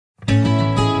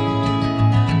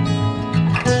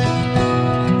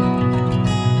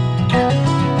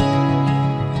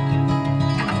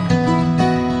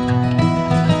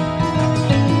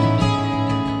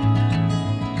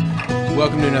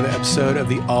another episode of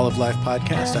the All of Life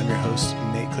podcast. I'm your host,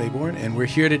 Nate Claiborne, and we're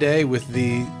here today with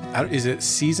the, is it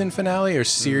season finale or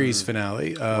series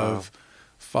finale of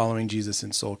Following Jesus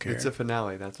in Soul Care? It's a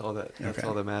finale. That's all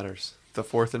that matters. The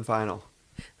fourth and final.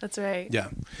 That's right. Yeah.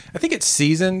 I think it's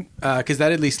season, because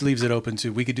that at least leaves it open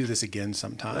to, we could do this again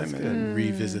sometime and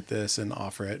revisit this and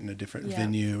offer it in a different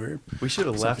venue. Or we should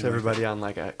have left everybody like on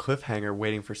like a cliffhanger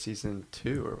waiting for season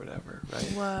 2 or whatever, right?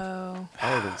 Whoa.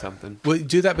 That would have been something. Well,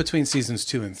 do that between seasons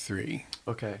 2 and 3.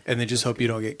 Okay. And then just hope you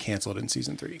don't get canceled in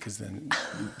season 3, because then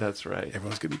That's right.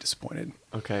 everyone's going to be disappointed.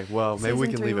 Okay, well, maybe we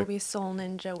can Season 3 leave will it. be Soul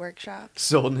Ninja Workshop.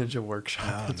 Soul Ninja Workshop.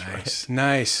 Oh, That's nice. right.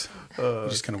 Nice. You're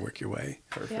just going to work your way.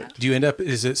 Perfect. Yeah. Do you end up,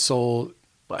 is it Soul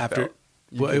Black after, belt.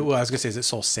 You well, can- I was going to say, is it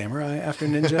Soul Samurai after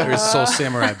Ninja, or is it Soul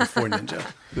Samurai before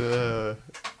Ninja?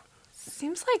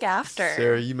 Seems like after.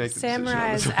 Sarah, you make the decision on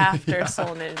Samurai's this one. after Yeah.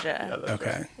 Soul Ninja. That's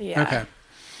Okay. right. Yeah. Okay.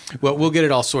 Well, we'll get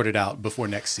it all sorted out before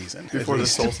next season. at Before the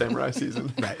least. Soul Samurai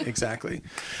season. Right, exactly.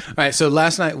 All right, so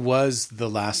last night was the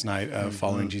last night of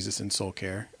Following Jesus in Soul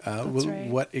Care. right.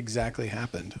 What exactly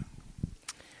happened?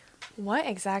 What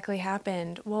exactly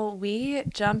happened? Well, we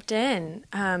jumped in.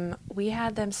 We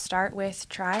had them start with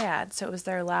Triad. So it was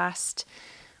their last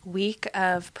week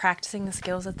of practicing the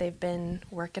skills that they've been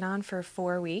working on for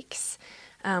 4 weeks.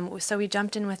 So we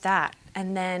jumped in with that.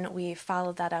 And then we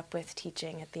followed that up with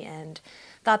teaching at the end.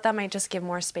 Thought that might just give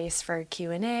more space for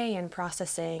Q&A and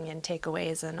processing and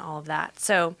takeaways and all of that.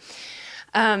 So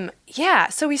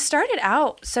so we started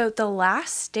out. So the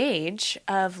last stage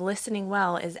of listening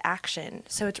well is action.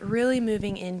 So it's really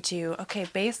moving into, okay,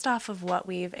 based off of what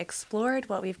we've explored,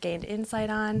 what we've gained insight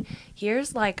on,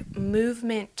 here's like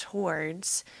movement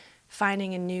towards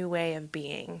finding a new way of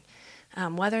being,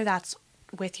 whether that's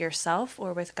with yourself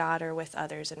or with God or with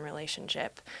others in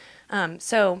relationship.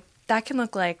 So that can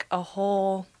look like a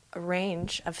whole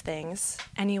range of things,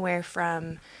 anywhere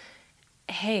from,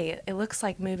 hey, it looks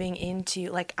like moving into,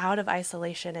 like, out of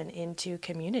isolation and into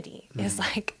community is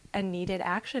like a needed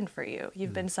action for you.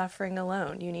 You've been suffering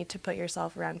alone. You need to put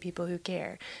yourself around people who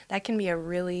care. That can be a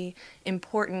really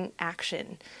important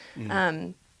action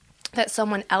that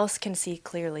someone else can see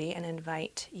clearly and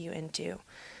invite you into.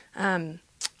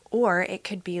 Or it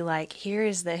could be like, here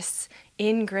is this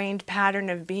ingrained pattern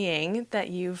of being that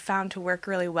you've found to work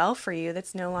really well for you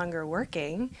that's no longer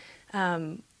working.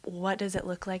 What does it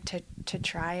look like to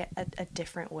try a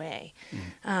different way?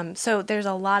 So there's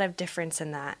a lot of difference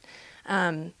in that.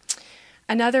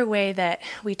 Another way that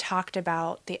we talked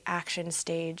about the action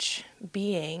stage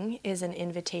being is an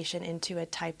invitation into a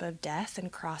type of death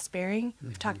and cross-bearing.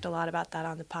 We've talked a lot about that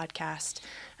on the podcast.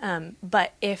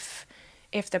 But if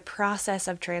the process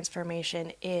of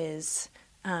transformation is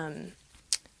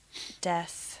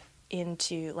death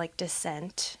into, like,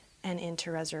 descent and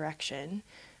into resurrection,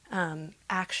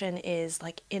 action is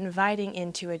like inviting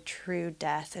into a true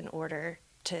death in order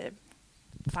to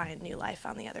find new life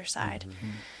on the other side.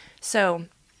 So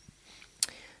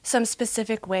some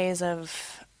specific ways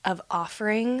of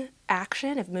offering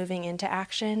action, of moving into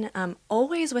action,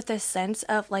 always with this sense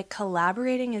of, like,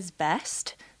 collaborating is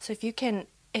best. So if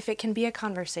it can be a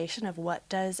conversation of what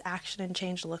does action and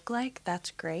change look like,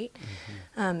 that's great.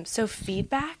 So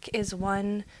feedback is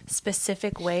one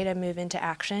specific way to move into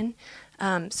action.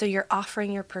 So you're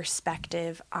offering your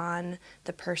perspective on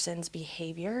the person's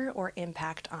behavior or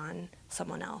impact on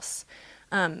someone else.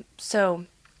 So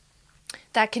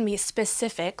that can be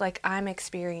specific, like, I'm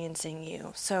experiencing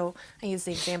you. So I use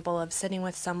the example of sitting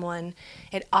with someone.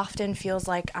 It often feels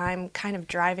like I'm kind of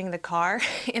driving the car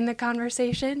in the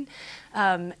conversation.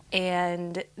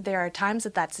 And there are times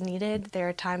that that's needed. There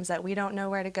are times that we don't know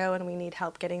where to go and we need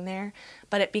help getting there.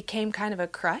 But it became kind of a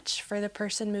crutch for the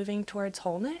person moving towards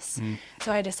wholeness.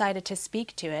 So I decided to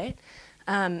speak to it.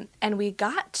 And we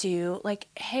got to, like,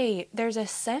 hey, there's a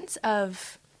sense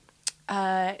of,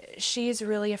 she's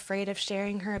really afraid of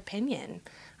sharing her opinion.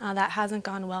 That hasn't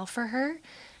gone well for her.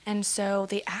 And so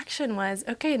the action was,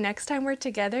 okay, next time we're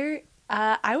together,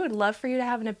 I would love for you to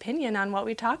have an opinion on what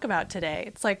we talk about today.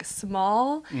 It's like a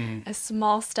small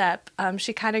step.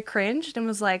 She kind of cringed and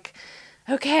was like,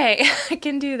 okay, I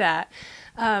can do that.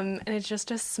 And it's just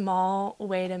a small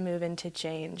way to move into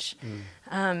change.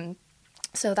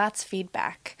 So that's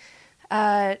feedback.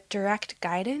 Direct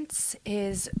guidance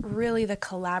is really the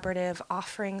collaborative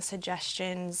offering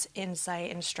suggestions,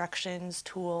 insight, instructions,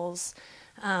 tools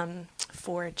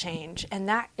for change. And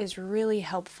that is really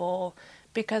helpful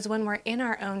because when we're in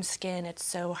our own skin, it's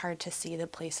so hard to see the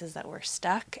places that we're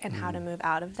stuck and how to move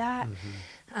out of that.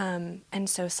 And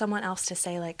so someone else to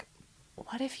say, like,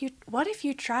 what if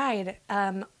you tried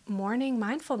morning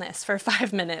mindfulness for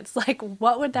 5 minutes? Like,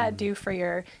 what would that do for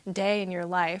your day and your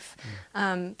life?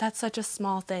 That's such a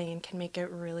small thing and can make a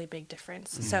really big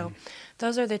difference. So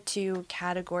those are the two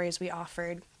categories we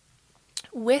offered,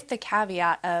 with the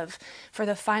caveat of, for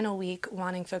the final week,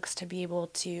 wanting folks to be able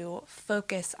to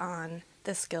focus on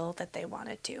the skill that they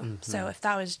wanted to. So if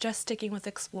that was just sticking with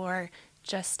Explore,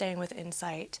 just staying with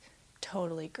Insight,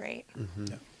 totally great.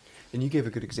 Yeah. And you gave a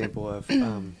good example of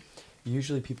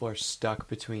usually people are stuck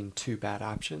between two bad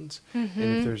options. And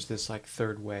if there's this like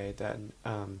third way, then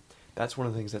that's one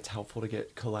of the things that's helpful to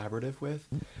get collaborative with.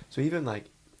 So even like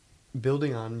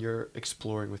building on your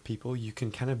exploring with people, you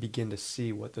can kind of begin to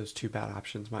see what those two bad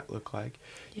options might look like.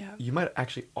 Yeah. You might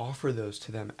actually offer those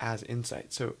to them as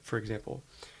insight. So for example,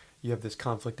 you have this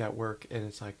conflict at work and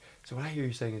it's like, so what I hear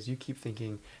you saying is you keep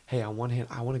thinking, hey, on one hand,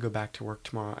 I want to go back to work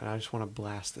tomorrow and I just want to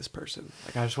blast this person.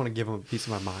 Like, I just want to give them a piece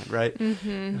of my mind, right?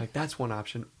 Like, that's one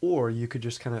option. Or you could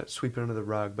just kind of sweep it under the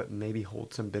rug, but maybe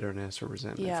hold some bitterness or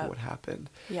resentment for what happened.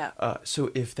 Yeah.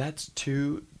 So if that's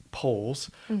two poles,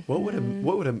 what would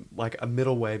a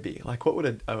middle way be? Like, what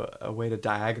would a way to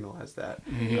diagonalize that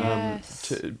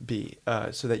to be,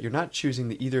 so that you're not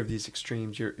choosing either of these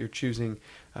extremes. You're choosing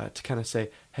to kind of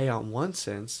say, hey, on one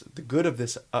sense, the good of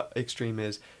this extreme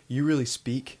is you really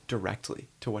speak directly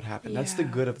to what happened. That's the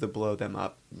good of the blow them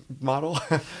up model.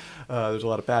 There's a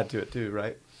lot of bad to it too,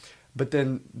 right? But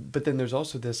then there's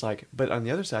also this like, but on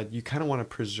the other side, you kind of want to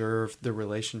preserve the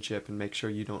relationship and make sure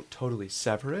you don't totally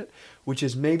sever it, which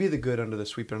is maybe the good under the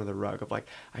sweep under the rug of like,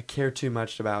 I care too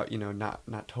much about,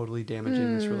 not totally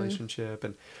damaging this relationship.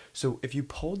 And so if you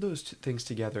pulled those two things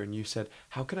together and you said,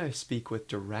 how can I speak with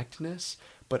directness,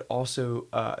 but also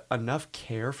enough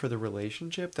care for the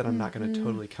relationship that I'm not going to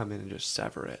totally come in and just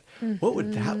sever it? What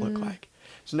would that look like?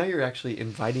 So now you're actually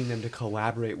inviting them to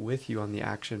collaborate with you on the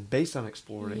action based on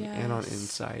exploring and on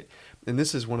insight. And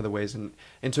this is one of the ways. And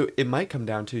so it might come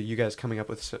down to you guys coming up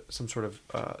with some sort of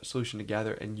solution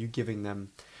together and you giving them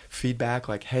feedback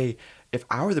like, hey, if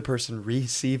I were the person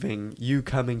receiving you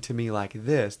coming to me like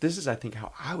this is, I think,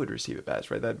 how I would receive it best,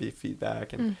 right? That'd be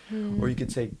feedback. And or you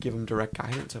could say, give them direct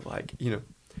guidance of like,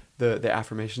 the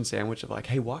affirmation sandwich of like,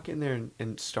 hey, walk in there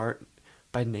and start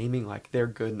by naming like their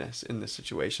goodness in this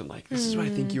situation. Like, this is what I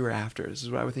think you were after. This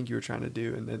is what I would think you were trying to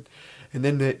do. And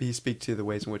then maybe speak to the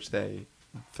ways in which they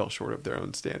fell short of their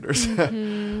own standards.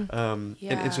 And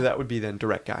so that would be then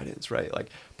direct guidance, right? Like,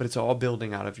 but it's all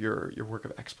building out of your work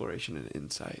of exploration and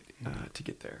insight to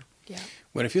get there. Yeah.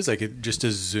 When it feels like it, just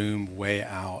to zoom way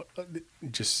out,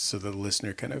 just so the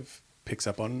listener kind of picks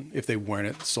up on, if they weren't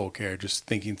at Soul Care, just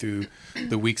thinking through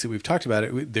the weeks that we've talked about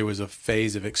it, there was a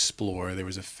phase of explore, there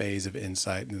was a phase of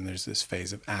insight, and then there's this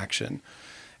phase of action.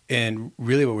 And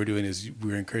really what we're doing is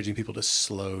we're encouraging people to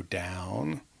slow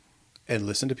down and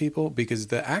listen to people, because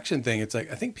the action thing, it's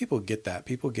like, I think people get that.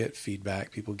 People get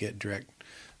feedback, people get direct,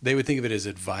 they would think of it as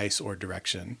advice or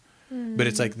direction. But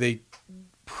it's like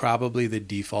probably the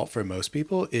default for most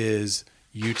people is,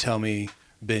 you tell me,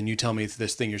 Ben, you tell me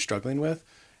this thing you're struggling with,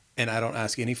 and I don't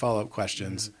ask any follow-up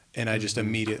questions. And I just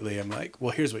immediately am like,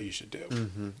 well, here's what you should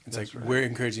do. It's like, we're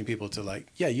encouraging people to like,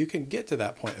 yeah, you can get to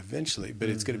that point eventually, but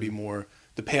it's going to be more,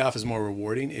 the payoff is more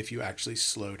rewarding if you actually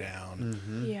slow down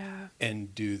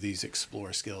and do these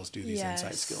explore skills, do these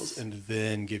insight skills, and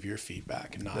then give your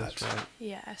feedback. Not,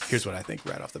 here's what I think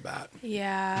right off the bat.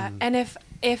 And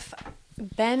if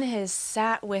Ben has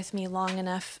sat with me long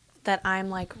enough that I'm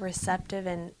like receptive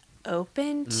and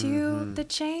open to the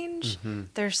change,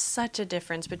 there's such a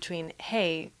difference between,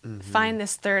 hey, find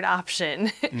this third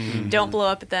option, don't blow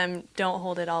up at them, don't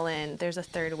hold it all in, there's a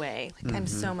third way. Like, I'm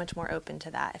so much more open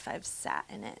to that if I've sat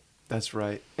in it. That's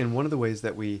right. And one of the ways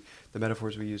that the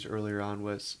metaphors we used earlier on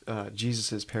was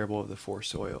Jesus's parable of the four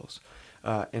soils.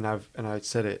 And I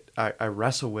said it, I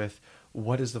wrestle with,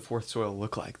 what does the fourth soil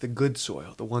look like? The good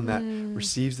soil, the one that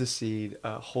receives the seed,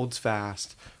 holds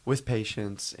fast with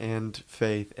patience and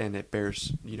faith, and it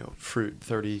bears, fruit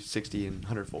 30, 60, and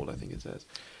 100-fold, I think it says.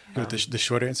 You know what the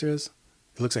short answer is?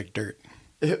 It looks like dirt.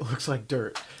 It looks like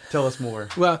dirt. Tell us more.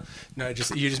 Well, no, you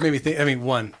just made me think. I mean,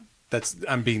 one,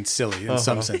 I'm being silly in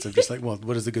some sense. I'm just like, well,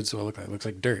 what does the good soil look like? It looks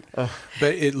like dirt.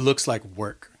 But it looks like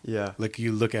work. Yeah. Like,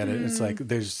 you look at it, it's like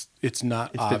it's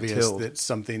not obvious that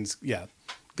something's,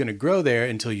 going to grow there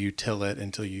until you till it,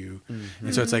 and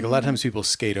so it's like a lot of times people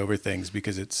skate over things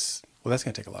because that's going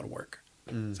to take a lot of work.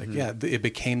 It's like, it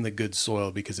became the good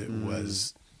soil because it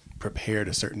was prepared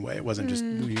a certain way. It wasn't just,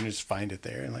 you can just find it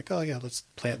there and like, oh yeah, let's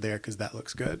plant there because that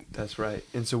looks good. That's right.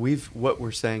 And so what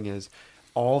we're saying is,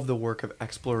 all of the work of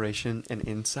exploration and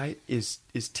insight is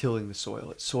tilling the soil.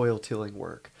 It's soil tilling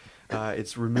work.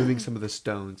 It's removing some of the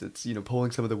stones. It's,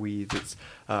 pulling some of the weeds. It's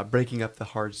breaking up the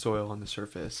hard soil on the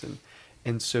surface.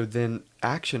 And so then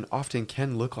action often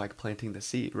can look like planting the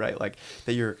seed, right? Like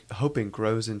that you're hoping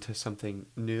grows into something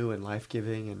new and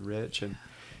life-giving and rich.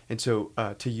 And so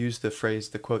to use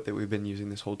the quote that we've been using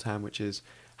this whole time, which is,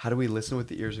 how do we listen with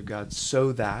the ears of God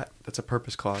so that, that's a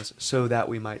purpose clause, so that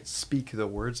we might speak the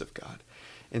words of God.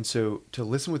 And so to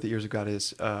listen with the ears of God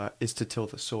is to till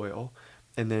the soil,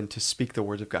 and then to speak the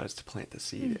words of God is to plant the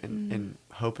seed and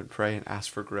hope and pray and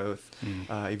ask for growth,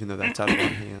 even though that's out of our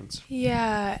hands.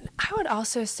 Yeah, I would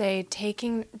also say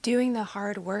doing the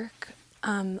hard work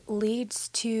leads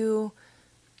to,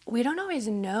 we don't always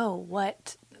know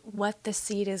what the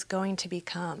seed is going to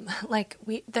become. Like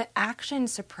the action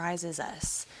surprises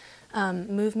us.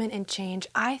 Movement and change,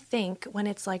 I think, when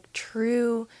it's like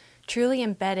truly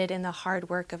embedded in the hard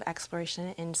work of exploration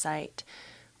and insight,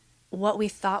 what we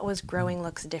thought was growing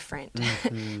looks different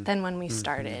than when we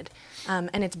started.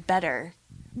 And it's better,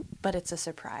 but it's a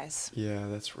surprise. Yeah,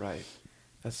 that's right.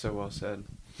 That's so well said.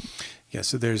 Yeah,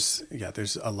 so there's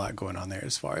a lot going on there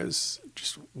as far as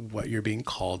just what you're being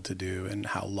called to do and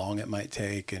how long it might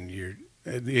take, and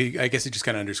I guess it just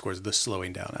kind of underscores the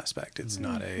slowing down aspect. It's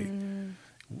not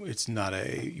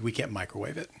we can't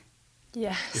microwave it.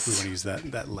 Yes. If we want to use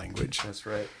that language. That's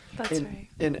right. That's right.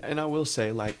 And I will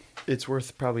say, like, it's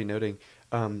worth probably noting,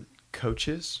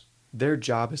 coaches, their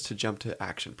job is to jump to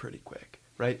action pretty quick,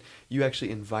 right? You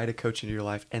actually invite a coach into your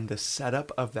life, and the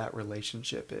setup of that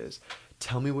relationship is,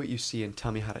 tell me what you see and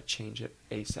tell me how to change it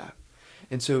ASAP.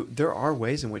 And so there are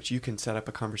ways in which you can set up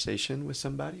a conversation with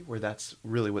somebody where that's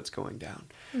really what's going down.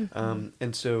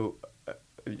 And so,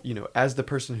 as the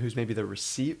person who's maybe the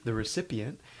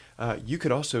recipient, you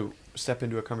could also step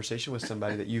into a conversation with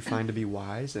somebody that you find to be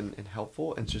wise and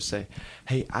helpful, and just say,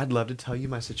 hey, I'd love to tell you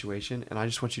my situation, and I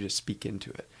just want you to speak into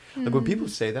it. Like when people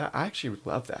say that, I actually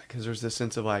love that, because there's this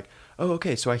sense of like, oh,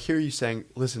 okay, so I hear you saying,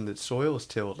 listen, the soil is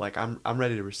tilled. Like I'm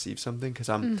ready to receive something because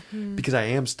I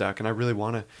am stuck and I really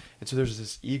want to. And so there's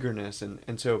this eagerness.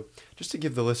 And so just to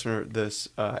give the listener this,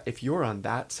 if you're on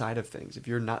that side of things, if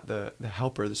you're not the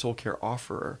helper, the soul care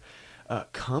offerer,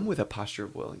 come with a posture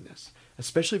of willingness,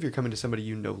 especially if you're coming to somebody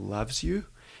you know loves you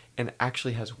and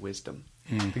actually has wisdom.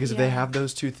 Because if they have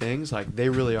those two things, like they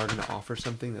really are going to offer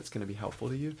something that's going to be helpful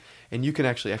to you, and you can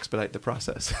actually expedite the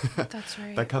process. That's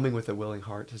right. By coming with a willing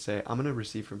heart to say, I'm going to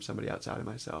receive from somebody outside of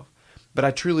myself. But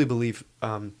I truly believe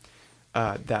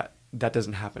that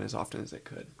doesn't happen as often as it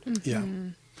could. Yeah.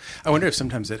 I wonder if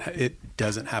sometimes it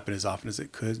doesn't happen as often as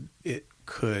it could. It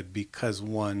could because,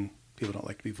 one, people don't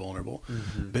like to be vulnerable.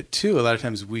 But two, a lot of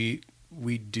times we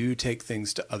do take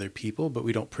things to other people, but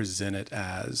we don't present it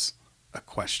as a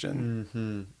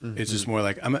question. It's just more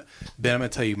like, Ben, I'm going to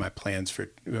tell you my plans for,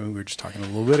 we were just talking a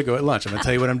little bit ago at lunch. I'm going to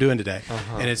tell you what I'm doing today.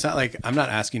 And it's not like, I'm not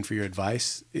asking for your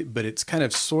advice, but it's kind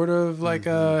of sort of like,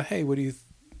 hey, what do you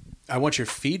I want your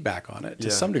feedback on it to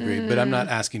some degree, but I'm not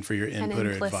asking for your input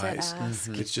or advice.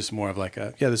 It's just more of like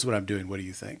this is what I'm doing. What do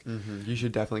you think? You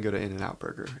should definitely go to In-N-Out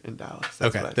Burger in Dallas.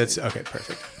 Okay,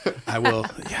 perfect. I will.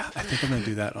 Yeah, I think I'm going to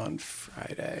do that on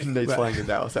Friday. Nate's flying to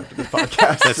Dallas after the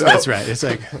podcast. That's right. It's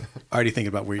like already thinking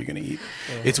about where you're going to eat.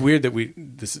 It's weird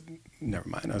that never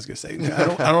mind. I was going to say, I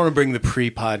don't want to bring the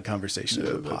pre-pod conversation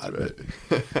to the pod.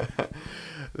 Right.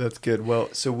 That's good. Well,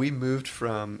 so we moved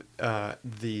from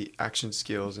the action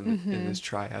skills in this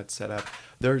triad setup.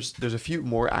 There's a few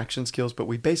more action skills, but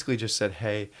we basically just said,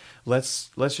 hey, let's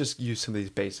just use some of these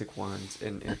basic ones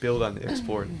and build on the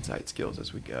explore and insight skills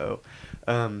as we go.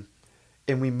 And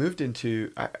we moved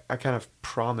into, I kind of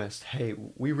promised, hey,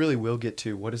 we really will get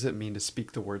to what does it mean to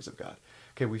speak the words of God.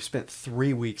 Okay, we've spent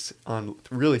 3 weeks on,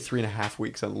 really 3.5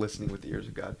 weeks on listening with the ears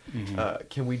of God.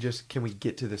 Can we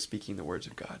get to the speaking the words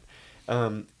of God?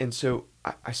 And so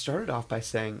I started off by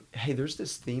saying, hey, there's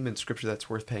this theme in Scripture that's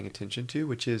worth paying attention to,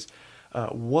 which is,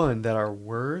 one, that our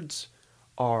words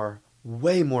are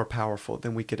way more powerful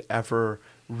than we could ever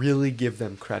really give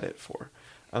them credit for.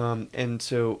 And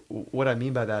so what I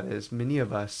mean by that is many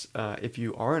of us, if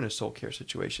you are in a soul care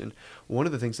situation, one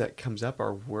of the things that comes up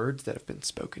are words that have been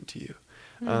spoken to you.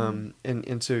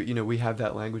 And so, we have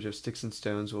that language of sticks and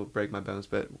stones will break my bones,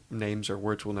 but names or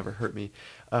words will never hurt me,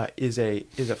 is a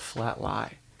flat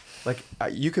lie. Like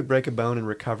you could break a bone and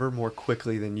recover more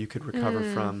quickly than you could recover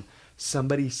from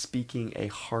somebody speaking a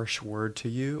harsh word to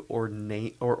you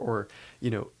or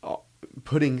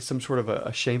putting some sort of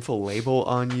a shameful label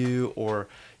on you, or,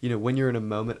 when you're in a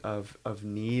moment of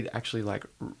need, actually like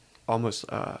almost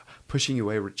pushing you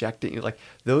away, rejecting you. Like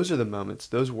those are the moments,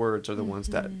 those words are the ones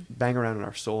that bang around in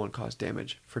our soul and cause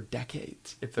damage for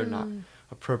decades if they're not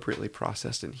appropriately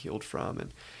processed and healed from.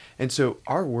 And so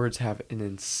our words have an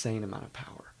insane amount of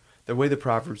power. The way the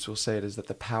Proverbs will say it is that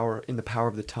the power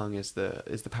of the tongue is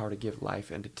the power to give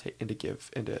life and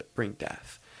to bring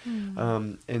death.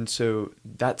 And so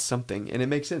that's something, and it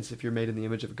makes sense if you're made in the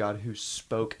image of God who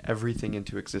spoke everything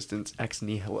into existence ex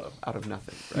nihilo, out of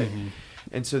nothing, right? Mm-hmm.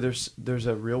 And so there's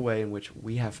a real way in which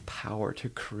we have power to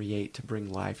create, to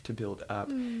bring life, to build up,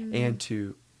 and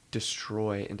to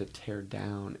destroy and to tear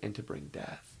down and to bring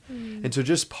death. And so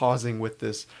just pausing with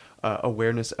this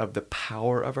awareness of the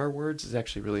power of our words is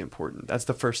actually really important. That's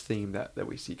the first theme that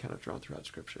we see kind of drawn throughout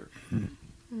Scripture.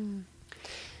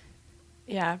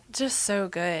 Yeah, just so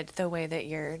good the way that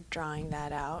you're drawing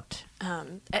that out.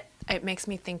 It makes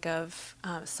me think of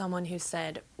someone who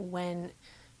said when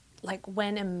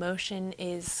emotion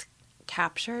is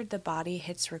captured, the body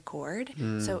hits record.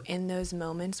 So in those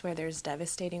moments where there's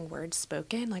devastating words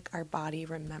spoken, like our body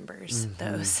remembers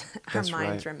those. Our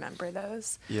minds remember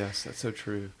those. Yes, that's so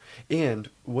true. And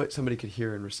what somebody could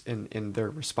hear in their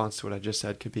response to what I just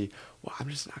said could be, well, I'm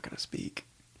just not going to speak.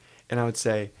 And I would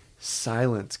say,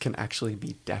 silence can actually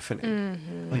be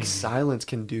deafening. Like silence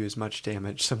can do as much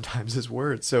damage sometimes as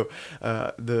words. So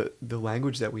the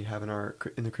language that we have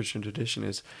in the Christian tradition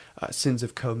is sins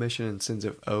of commission and sins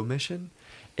of omission.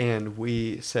 And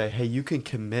we say, hey, you can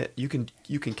commit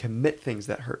things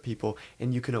that hurt people,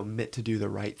 and you can omit to do the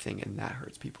right thing, and that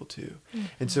hurts people too.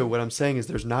 And so what I'm saying is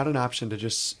there's not an option to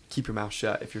just keep your mouth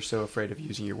shut if you're so afraid of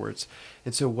using your words.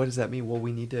 And so what does that mean? Well,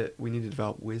 we need to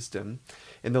develop wisdom.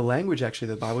 And the language actually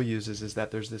the Bible uses is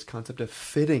that there's this concept of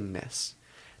fittingness,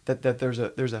 that there's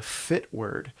a fit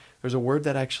word. There's a word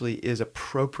that actually is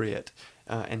appropriate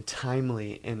and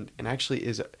timely, and actually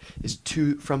is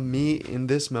from me in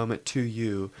this moment to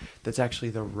you. That's actually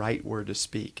the right word to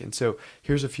speak. And so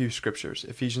here's a few scriptures.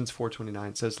 Ephesians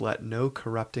 4:29 says, "Let no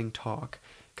corrupting talk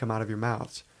come out of your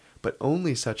mouths, but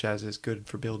only such as is good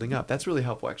for building up." That's really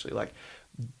helpful, actually. Like,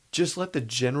 just let the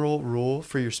general rule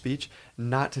for your speech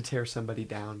not to tear somebody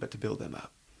down, but to build them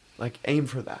up. Like, aim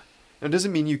for that. Now, it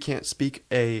doesn't mean you can't speak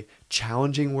a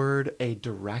challenging word, a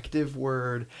directive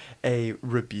word, a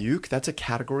rebuke. That's a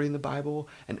category in the Bible.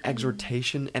 An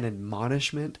exhortation, an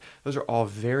admonishment. Those are all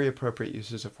very appropriate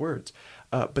uses of words.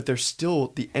 But there's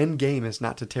still, the end game is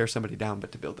not to tear somebody down,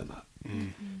 but to build them up.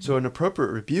 So an appropriate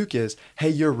rebuke is, hey,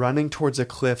 you're running towards a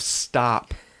cliff,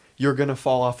 stop. You're going to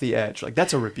fall off the edge. Like,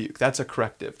 that's a rebuke. That's a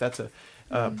corrective. That's a...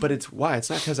 but it's why it's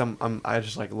not because I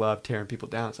just like love tearing people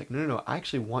down. It's like no. I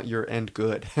actually want your end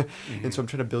good, and so I'm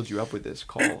trying to build you up with this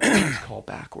call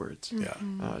backwards.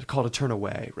 Call to turn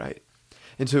away, right?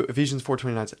 And so Ephesians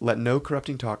 4:29 says, "Let no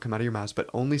corrupting talk come out of your mouths, but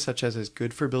only such as is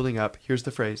good for building up." Here's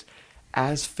the phrase: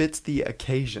 "As fits the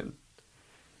occasion,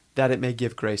 that it may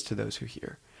give grace to those who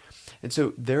hear." And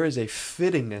so there is a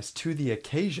fittingness to the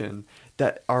occasion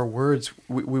that our words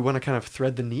we want to kind of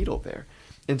thread the needle there.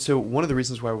 And so one of the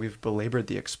reasons why we've belabored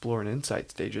the explore and insight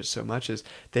stages so much is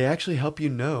they actually help you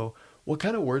know what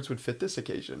kind of words would fit this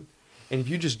occasion. And if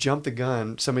you just jump the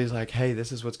gun, somebody's like, hey,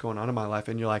 this is what's going on in my life.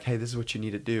 And you're like, hey, this is what you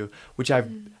need to do, which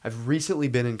I've recently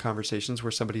been in conversations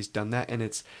where somebody's done that, and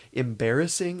it's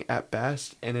embarrassing at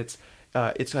best. And it's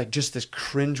like just this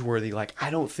cringeworthy, like, I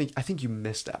think you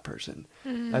missed that person.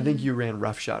 I think you ran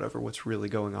roughshod over what's really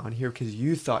going on here because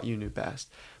you thought you knew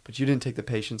best, but you didn't take the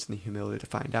patience and the humility to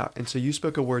find out. And so you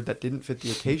spoke a word that didn't fit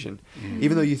the occasion,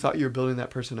 even though you thought you were building that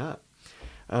person up.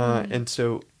 And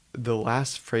so the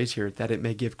last phrase here, that it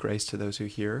may give grace to those who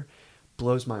hear,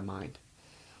 blows my mind.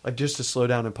 Like, just to slow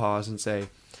down and pause and say,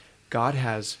 God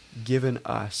has given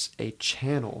us a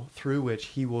channel through which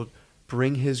he will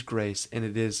bring his grace, and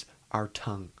it is our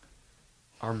tongue,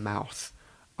 our mouth,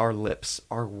 our lips,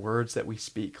 our words that we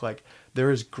speak. Like, there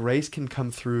is grace can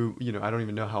come through, I don't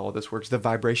even know how all this works. The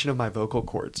vibration of my vocal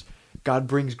cords. God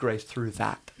brings grace through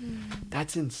that.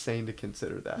 That's insane to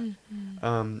consider that.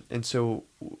 And so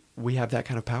we have that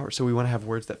kind of power. So we want to have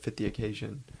words that fit the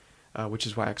occasion, which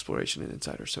is why exploration and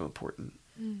insight are so important.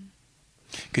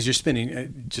 Because you're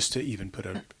spending, just to even put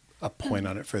a point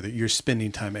on it further, you're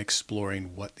spending time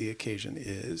exploring what the occasion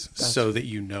is so that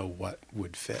you know what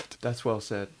would fit. That's well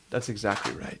said. That's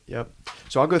exactly right. Yep.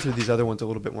 So I'll go through these other ones a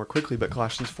little bit more quickly, but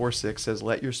Colossians 4:6 says,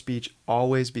 "Let your speech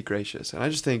always be gracious." And I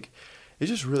just think it's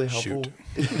just really helpful.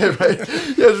 Right? Yeah,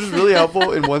 it's just really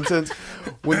helpful in one sense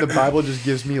when the Bible just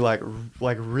gives me like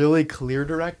really clear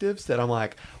directives that I'm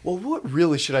like, well, what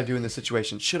really should I do in this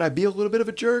situation? Should I be a little bit of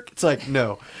a jerk? It's like,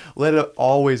 no, let it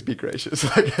always be gracious.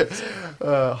 Like,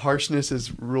 harshness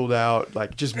is ruled out.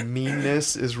 Like, just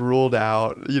meanness is ruled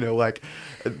out. Like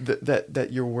that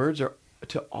your words are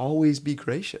to always be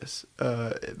gracious.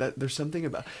 That there's something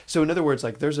about. So in other words,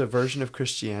 like, there's a version of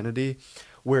Christianity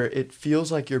where it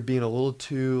feels like you're being a little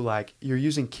too, like, you're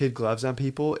using kid gloves on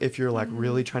people if you're like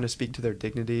really trying to speak to their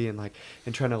dignity and like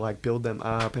and trying to like build them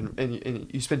up, and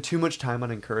you spend too much time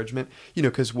on encouragement, you know,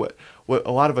 because what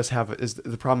a lot of us have is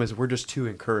the problem is we're just too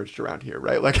encouraged around here,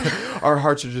 right? Like our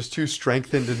hearts are just too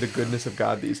strengthened in the goodness of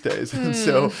God these days, and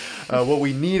so what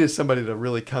we need is somebody to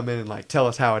really come in and like tell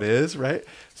us how it is, right?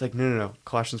 It's like, no.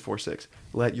 Colossians 4:6.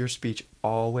 Let your speech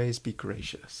always be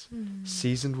gracious,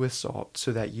 seasoned with salt,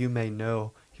 so that you may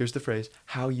know, here's the phrase,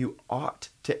 how you ought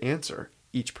to answer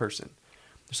each person.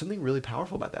 There's something really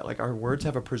powerful about that. Like our words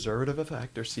have a preservative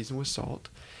effect. They're seasoned with salt.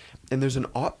 And there's an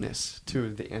oughtness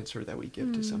to the answer that we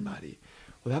give to somebody.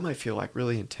 Well, that might feel like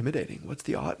really intimidating. What's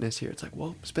the oughtness here? It's like,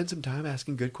 well, spend some time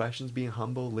asking good questions, being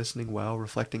humble, listening well,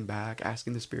 reflecting back,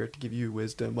 asking the Spirit to give you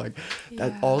wisdom. Like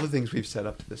that, all the things we've said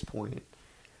up to this point.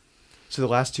 So the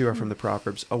last two are from the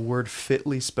Proverbs. A word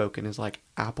fitly spoken is like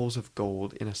apples of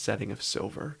gold in a setting of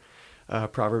silver.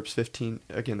 Proverbs 15,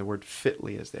 again, the word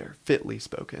fitly is there. Fitly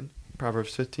spoken.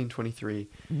 Proverbs 15:23.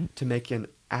 To make an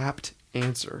apt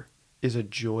answer is a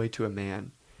joy to a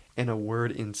man, and a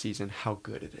word in season, how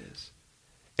good it is.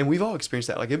 And we've all experienced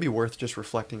that. Like it'd be worth just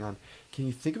reflecting on, can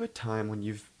you think of a time when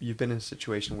you've been in a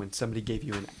situation when somebody gave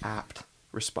you an apt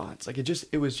response? Like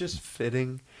it was just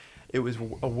fitting. It was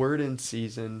a word in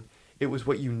season. It was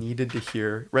what you needed to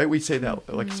hear, right? We say that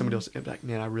like somebody else, like,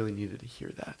 man, I really needed to hear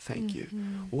that. Thank you.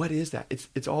 What is that?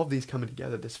 It's all of these coming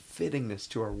together, this fittingness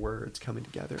to our words coming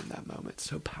together in that moment.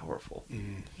 So powerful.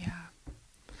 Yeah.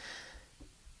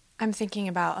 I'm thinking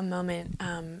about a moment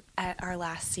at our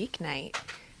last Seek night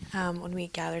when we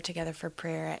gathered together for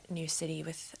prayer at New City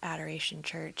with Adoration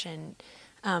Church. And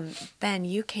Ben,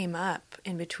 you came up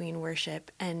in between worship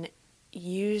and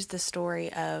used the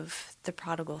story of the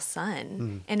prodigal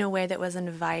son in a way that was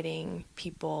inviting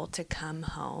people to come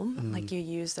home. Like you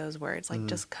use those words, like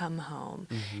just come home.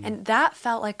 And that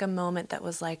felt like a moment that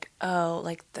was like, oh,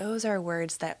 like those are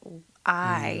words that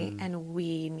I and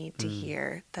we need to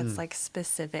hear. That's like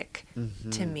specific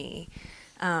to me.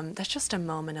 That's just a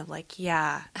moment of like,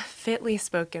 yeah, fitly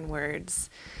spoken words.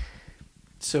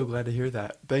 So glad to hear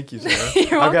that. Thank you, Sarah.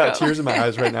 You're I've got welcome. tears in my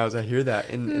eyes right now as I hear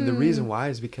that. And the reason why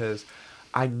is because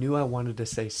I knew I wanted to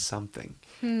say something.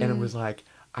 And it was like,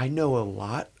 I know a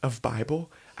lot of Bible.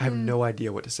 I have no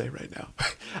idea what to say right now.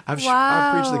 I've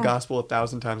preached the gospel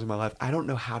 1,000 times in my life. I don't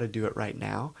know how to do it right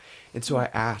now. And so I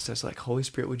asked, I was like, Holy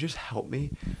Spirit, would you just help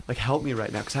me? Like, help me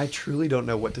right now. Because I truly don't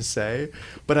know what to say.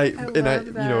 But I you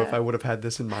know, if I would have had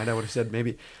this in mind, I would have said,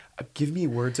 maybe give me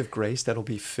words of grace that'll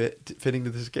be fitting to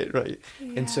this occasion, right?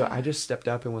 Yeah. And so I just stepped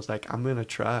up and was like, I'm going to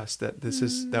trust that this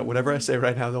is, that whatever I say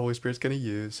right now, the Holy Spirit's going to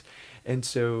use. And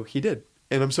so he did.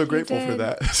 And I'm so grateful for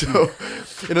that. So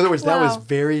in other words, that was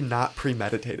very not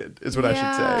premeditated is what I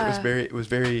should say. It was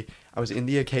very, I was in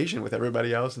the occasion with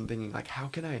everybody else and thinking like, how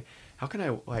can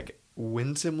I like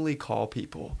winsomely call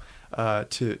people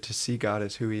to see God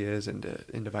as who he is and to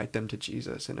invite them to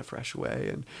Jesus in a fresh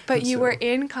way. But you were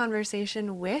in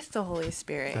conversation with the Holy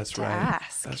Spirit to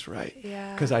ask. That's right.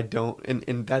 Yeah. Because I don't,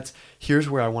 and that's, here's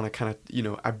where I want to kind of, you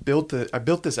know, I built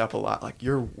this up a lot. Like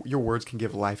your words can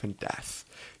give life and death.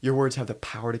 Your words have the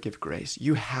power to give grace.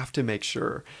 You have to make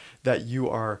sure that you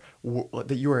are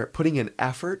putting in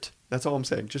effort. That's all I'm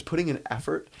saying. Just putting in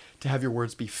effort to have your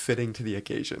words be fitting to the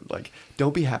occasion. Like,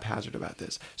 don't be haphazard about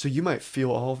this. So you might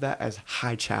feel all of that as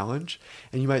high challenge,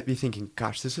 and you might be thinking,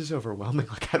 "Gosh, this is overwhelming.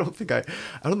 Like, I don't think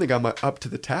I'm up to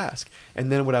the task."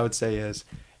 And then what I would say is,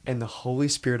 and the Holy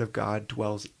Spirit of God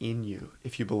dwells in you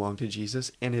if you belong to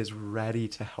Jesus and is ready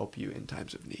to help you in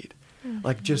times of need.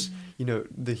 Like just, you know,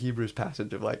 the Hebrews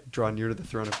passage of like draw near to the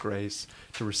throne of grace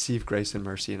to receive grace and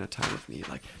mercy in a time of need.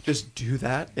 Like just do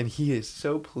that. And he is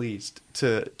so pleased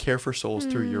to care for souls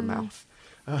through your mouth.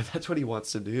 That's what he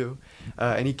wants to do.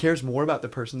 And he cares more about the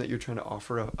person that you're trying to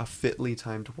offer a fitly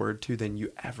timed word to than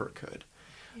you ever could.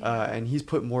 And he's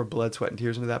put more blood, sweat, and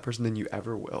tears into that person than you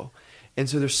ever will. And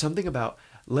so there's something about,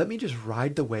 let me just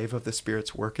ride the wave of the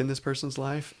Spirit's work in this person's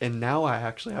life. And now I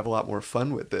actually have a lot more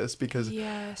fun with this because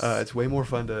it's way more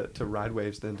fun to ride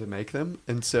waves than to make them.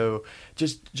 And so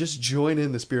just join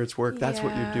in the Spirit's work. That's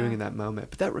what you're doing in that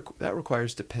moment. But that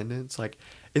requires dependence. Like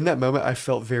in that moment, I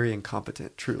felt very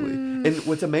incompetent, truly. And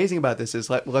what's amazing about this is,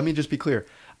 let me just be clear.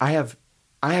 I have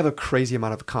a crazy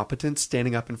amount of competence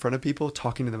standing up in front of people,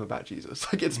 talking to them about Jesus.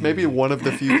 Like it's maybe one of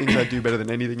the few things I do better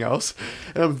than anything else.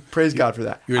 And praise God for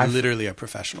that. You're literally a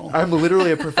professional. I'm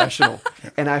literally a professional.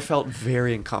 And I felt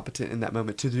very incompetent in that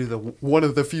moment to do one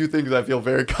of the few things I feel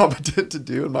very competent to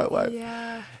do in my life.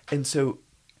 Yeah. And so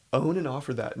own and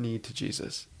offer that need to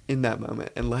Jesus in that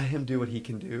moment and let him do what he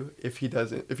can do if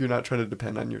you're not trying to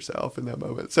depend on yourself in that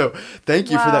moment. So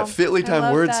thank you for that fitly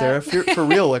timed word, Sarah. For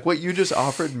real, like what you just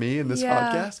offered me in this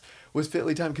podcast was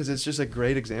fitly timed, because it's just a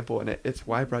great example, and it's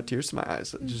why it brought tears to my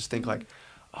eyes. Just think like,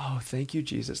 oh, thank you,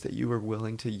 Jesus, that you were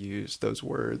willing to use those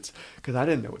words, because I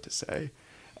didn't know what to say.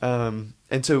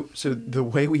 And so the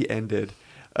way we ended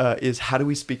is, how do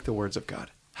we speak the words of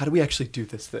God? How do we actually do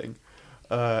this thing?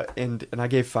 And I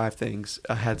gave 5 things.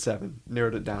 I had 7.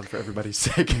 Narrowed it down for everybody's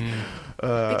sake.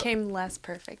 It became less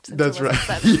perfect. Since That's it right.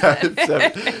 7. Yeah,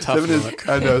 it's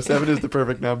 7. 7 is the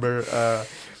perfect number.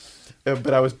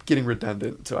 But I was getting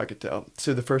redundant, so I could tell.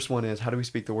 So the first one is, how do we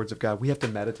speak the words of God? We have to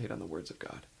meditate on the words of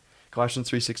God.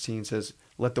 Colossians 3:16 says,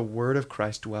 "Let the word of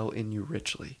Christ dwell in you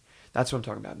richly." That's what I'm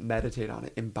talking about. Meditate on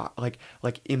it.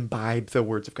 Imbibe the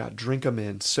words of God. Drink them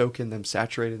in, soak in them,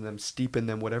 saturate in them, steep in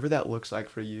them, whatever that looks like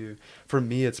for you. For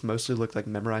me, it's mostly looked like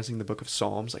memorizing the book of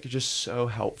Psalms. Like, it's just so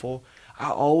helpful. I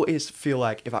always feel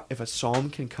like if a psalm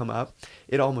can come up,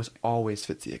 it almost always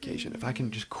fits the occasion. If I can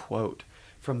just quote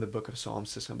from the book of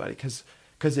Psalms to somebody, because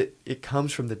it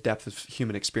comes from the depth of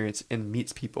human experience and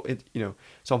meets people.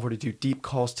 Psalm 42, deep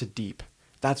calls to deep.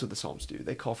 That's what the Psalms do.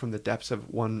 They call from the depths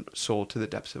of one soul to the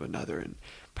depths of another in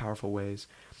powerful ways.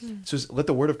 So let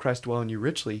the word of Christ dwell in you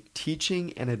richly,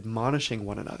 teaching and admonishing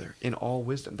one another in all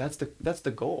wisdom. That's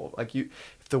the goal. Like,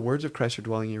 if the words of Christ are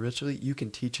dwelling in you richly, you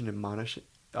can teach and admonish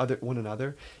one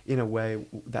another in a way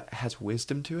that has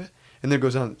wisdom to it. And there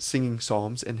goes on, singing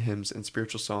psalms and hymns and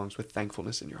spiritual songs with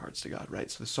thankfulness in your hearts to God, right?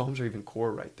 So the Psalms are even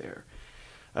core right there.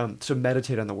 So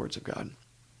meditate on the words of God.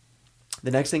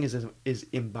 The next thing is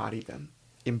embody them.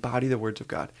 Embody the words of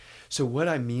God. So what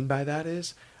I mean by that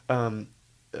is,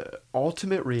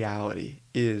 ultimate reality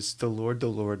is the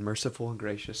Lord, merciful and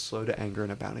gracious, slow to anger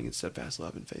and abounding in steadfast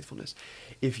love and faithfulness.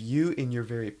 If you in your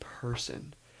very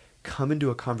person come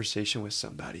into a conversation with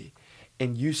somebody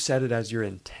and you set it as your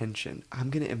intention,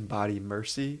 I'm going to embody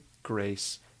mercy,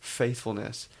 grace,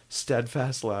 faithfulness,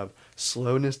 steadfast love,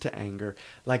 slowness to anger,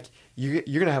 like you're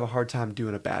gonna have a hard time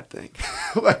doing a bad thing.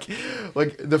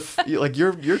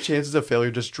 Your chances of failure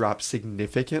just drop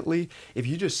significantly if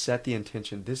you just set the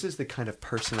intention. This is the kind of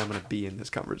person I'm gonna be in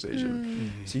this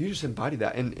conversation. So you just embody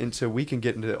that, and so we can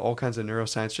get into all kinds of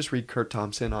neuroscience. Just read Kurt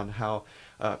Thompson on how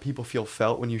people feel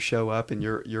felt when you show up, and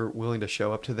you're willing to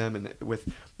show up to them and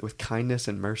with kindness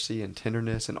and mercy and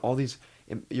tenderness and all these.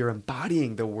 You're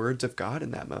embodying the words of God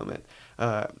in that moment.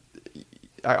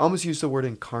 I almost used the word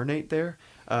incarnate there,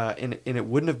 and it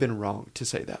wouldn't have been wrong to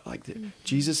say that. Like,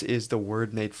 Jesus is the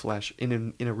Word made flesh.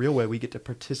 In a real way, we get to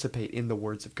participate in the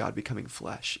words of God becoming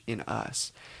flesh in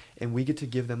us. And we get to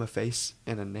give them a face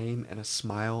and a name and a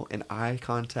smile and eye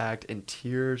contact and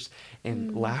tears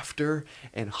and laughter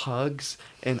and hugs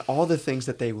and all the things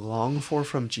that they long for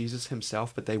from Jesus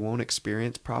himself, but they won't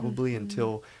experience probably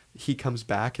until he comes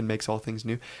back and makes all things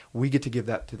new. We get to give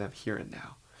that to them here and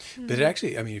now. But it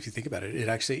actually, I mean, if you think about it, it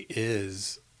actually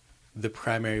is the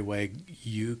primary way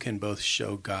you can both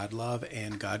show God love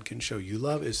and God can show you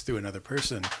love is through another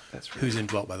person. That's right. Who's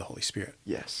indwelt by the Holy Spirit.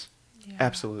 Yes,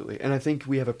 absolutely. And I think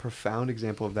we have a profound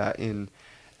example of that in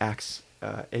Acts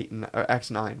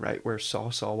 9, right? Where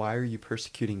Saul, why are you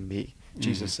persecuting me?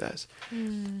 Jesus says.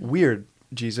 Weird,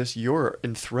 Jesus, you're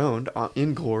enthroned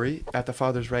in glory at the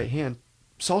Father's right hand.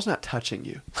 Saul's not touching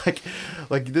you.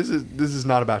 Like this is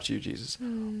not about you, Jesus.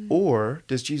 Or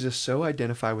does Jesus so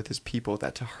identify with his people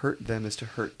that to hurt them is to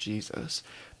hurt Jesus?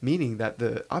 Meaning that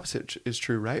the opposite is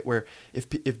true, right? Where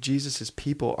if Jesus's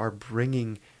people are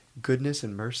bringing goodness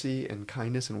and mercy and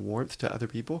kindness and warmth to other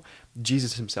people,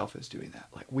 Jesus himself is doing that.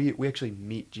 Like we actually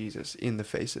meet Jesus in the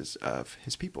faces of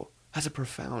his people. That's a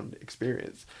profound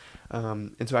experience.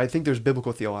 And so I think there's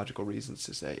biblical theological reasons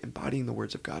to say embodying the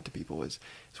words of God to people is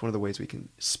one of the ways we can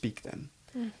speak them.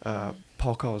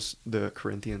 Paul calls the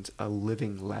Corinthians a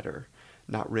living letter,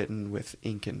 not written with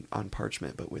ink and on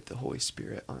parchment, but with the Holy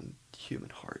Spirit on human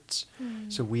hearts.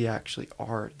 So we actually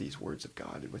are these words of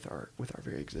God with our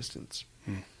very existence.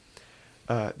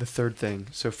 The third thing,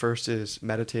 so first is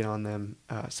meditate on them.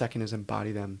 Second is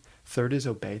embody them. Third is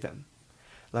obey them.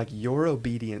 Like your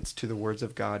obedience to the words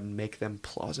of God make them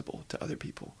plausible to other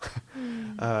people.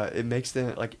 It makes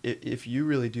them, like, if you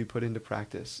really do put into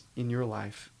practice in your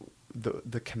life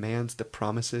the commands, the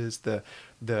promises, the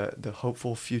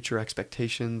hopeful future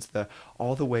expectations,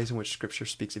 all the ways in which Scripture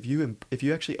speaks. If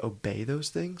you actually obey those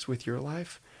things with your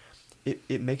life,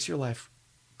 it makes your life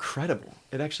credible.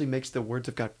 It actually makes the words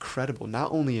of God credible,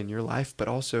 not only in your life, but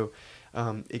also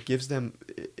it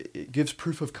gives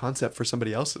proof of concept for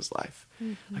somebody else's life.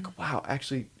 Like, wow,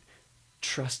 actually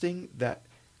trusting that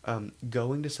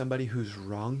going to somebody who's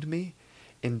wronged me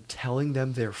and telling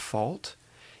them their fault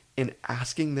and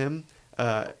asking them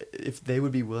if they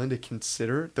would be willing to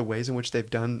consider the ways in which they've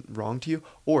done wrong to you,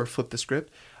 or flip the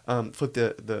script, flip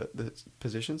the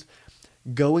positions,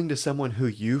 going to someone who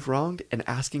you've wronged and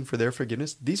asking for their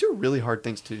forgiveness. These are really hard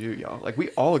things to do, y'all. Like, we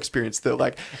all experience the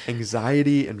like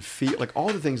anxiety and fear, like all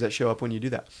the things that show up when you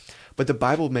do that. But the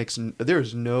Bible makes,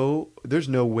 there's no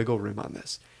wiggle room on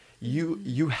this.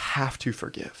 You have to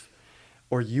forgive,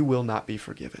 or you will not be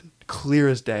forgiven. Clear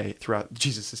as day throughout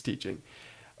Jesus' teaching.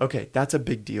 Okay, that's a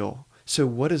big deal. So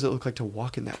what does it look like to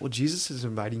walk in that? Well, Jesus is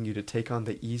inviting you to take on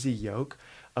the easy yoke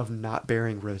of not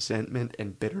bearing resentment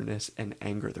and bitterness and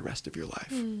anger the rest of your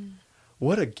life.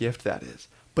 What a gift that is.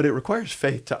 But it requires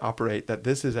faith to operate that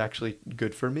this is actually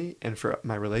good for me and for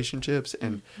my relationships.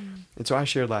 And so I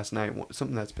shared last night,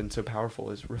 something that's been so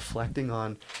powerful is reflecting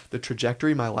on the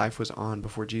trajectory my life was on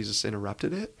before Jesus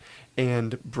interrupted it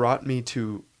and brought me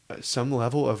to some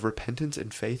level of repentance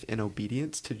and faith and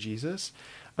obedience to Jesus.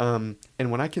 And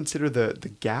when I consider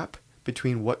the gap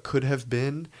between what could have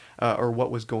been or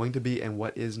what was going to be and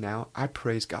what is now, I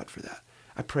praise God for that.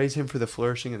 I praise him for the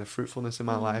flourishing and the fruitfulness in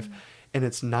my life. And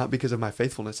it's not because of my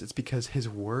faithfulness. It's because his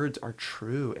words are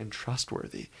true and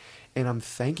trustworthy. And I'm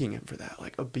thanking him for that.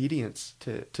 Like, obedience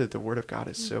to the word of God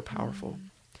is so powerful.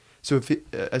 So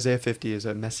Isaiah 50 is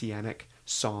a messianic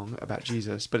song about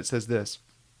Jesus, but it says this: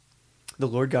 the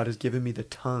Lord God has given me the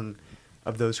tongue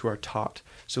of those who are taught.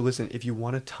 So listen, if you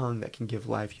want a tongue that can give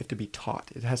life, you have to be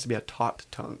taught. It has to be a taught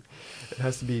tongue. It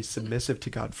has to be submissive to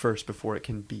God first before it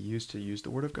can be used to use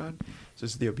the word of God. So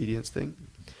this is the obedience thing.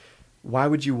 Why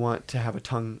would you want to have the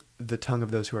tongue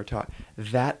of those who are taught?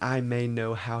 That I may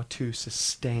know how to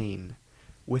sustain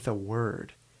with a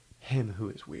word him who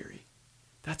is weary.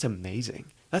 That's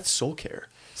amazing. That's soul care.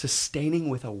 Sustaining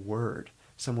with a word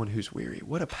someone who's weary.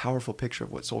 What a powerful picture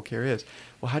of what soul care is.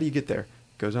 Well, how do you get there?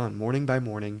 It goes on. Morning by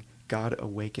morning, God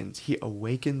awakens. He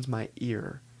awakens my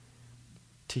ear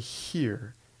to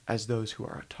hear as those who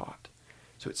are taught.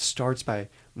 So it starts by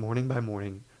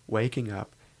morning, waking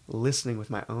up, listening with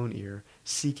my own ear,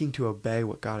 seeking to obey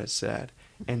what God has said,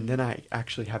 and then I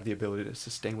actually have the ability to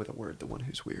sustain with a word the one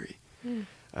who's weary.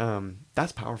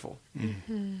 That's powerful.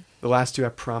 The last two, I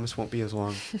promise, won't be as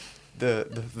long.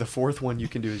 The fourth one you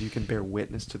can do is you can bear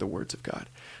witness to the words of God.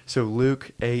 So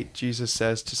Luke 8, Jesus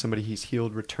says to somebody he's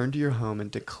healed, return to your home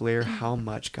and declare how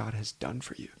much God has done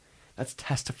for you. That's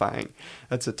testifying.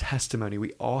 That's a testimony.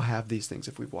 We all have these things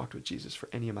if we've walked with Jesus for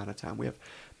any amount of time. We have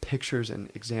pictures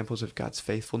and examples of God's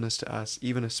faithfulness to us,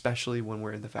 even especially when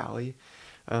we're in the valley.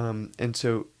 And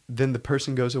so then the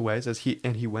person goes away, says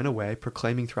he went away,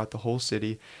 proclaiming throughout the whole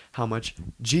city how much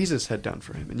Jesus had done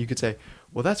for him. And you could say,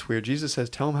 well, that's weird. Jesus says,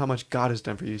 tell him how much God has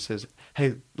done for you. He says,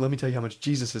 hey, let me tell you how much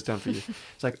Jesus has done for you.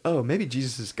 It's like, oh, maybe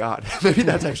Jesus is God. Maybe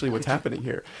that's actually what's happening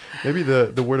here. Maybe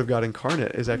the Word of God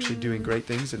incarnate is actually doing great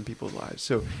things in people's lives.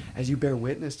 So as you bear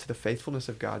witness to the faithfulness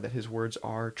of God, that his words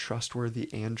are trustworthy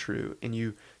and true, and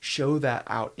you show that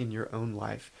out in your own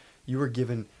life, you are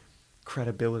given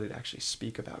credibility to actually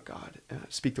speak about God,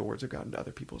 speak the words of God into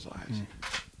other people's lives.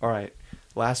 All right.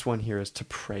 Last one here is to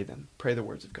pray them. Pray the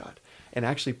words of God. And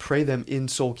actually pray them in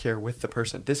soul care with the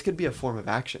person. This could be a form of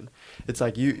action. It's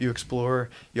like you explore,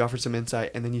 you offer some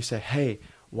insight, and then you say, hey,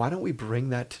 why don't we bring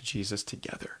that to Jesus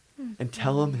together? And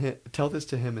tell this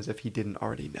to him as if he didn't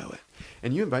already know it.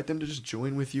 And you invite them to just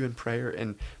join with you in prayer.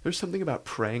 And there's something about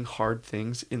praying hard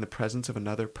things in the presence of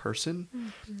another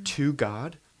person to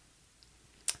God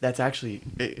that's actually,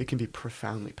 it can be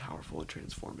profoundly powerful and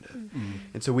transformative.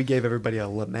 And so we gave everybody a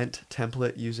lament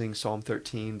template using Psalm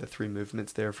 13, the 3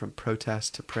 movements there from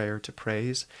protest to prayer to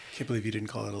praise. Can't believe you didn't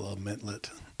call it a lamentlet.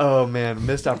 Oh man,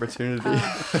 missed opportunity.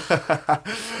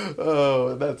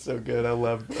 Oh, that's so good. I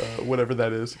love whatever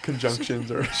that is,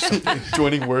 conjunctions or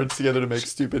joining words together to make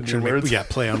stupid new words. Yeah,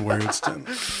 play on words.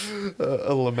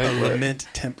 A lament. A lament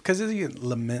template. Because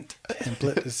lament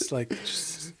template is like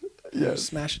just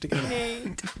smash it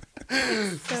together.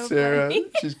 So Sarah, funny.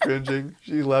 she's cringing.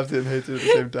 She loves it and hates it at the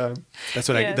same time. That's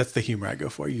what that's the humor I go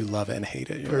for. You love it and hate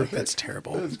it. You're like, that's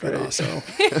terrible. That's but great. also,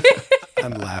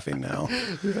 I'm laughing now.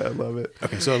 Yeah, I love it.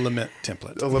 Okay, so a lament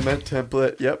template. A lament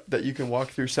template, yep, that you can walk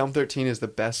through. Psalm 13 is the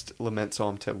best lament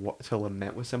psalm to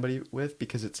lament with somebody with,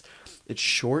 because it's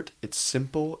short, it's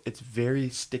simple, it's very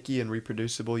sticky and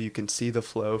reproducible. You can see the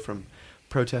flow from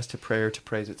protest to prayer to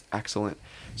praise. It's excellent.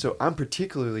 So I'm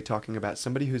particularly talking about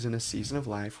somebody who's in a season of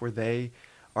life where they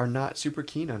are not super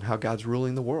keen on how God's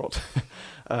ruling the world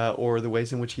or the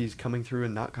ways in which he's coming through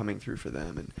and not coming through for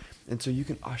them. And so you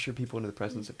can usher people into the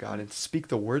presence of God and speak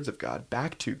the words of God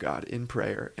back to God in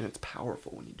prayer. And it's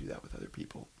powerful when you do that with other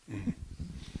people.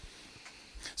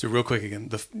 So real quick again,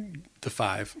 the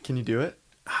 5. Can you do it?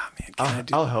 man, can I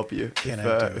do I'll help you Can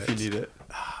I do if you it? need it.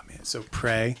 Ah, man. So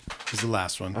pray is the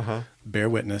last one. Uh-huh. Bear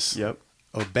witness. Yep.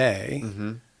 Obey.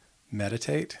 Mm-hmm.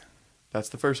 Meditate. That's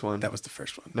the first one. That was the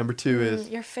first one. Number 2 is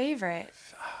Your favorite.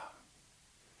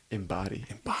 embody.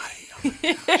 Embody.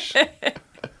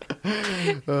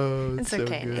 Oh, It's so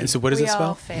okay. good. And so what does we it spell?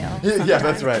 all fail. Yeah,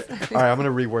 that's sometimes. right. All right, I'm going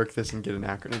to rework this and get an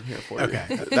acronym here for you. Okay.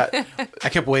 That, I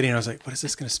kept waiting. I was like, what is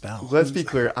this going to spell? let's be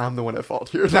clear. I'm the one at fault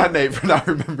here, not Nate for not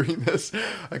remembering this.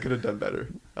 I could have done better.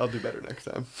 I'll do better next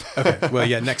time. Okay. Well,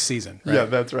 yeah, next season. Right? Yeah,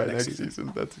 that's right. Next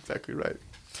season. That's exactly right.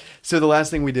 So the last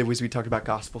thing we did was we talked about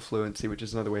gospel fluency, which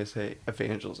is another way to say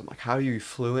evangelism. Like, how are you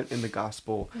fluent in the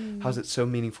gospel? How is it so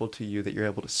meaningful to you that you're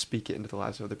able to speak it into the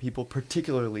lives of other people,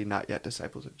 particularly not yet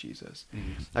disciples of Jesus?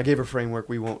 I gave a framework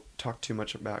we won't talk too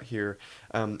much about here,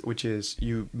 which is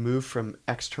you move from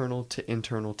external to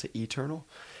internal to eternal.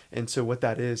 And so what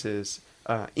that is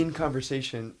in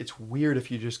conversation, it's weird if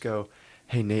you just go,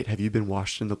 hey, Nate, have you been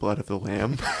washed in the blood of the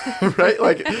Lamb? Right?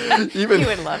 Like, even You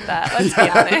would love that. Let's be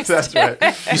honest. That's right.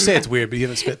 You say it's weird, but you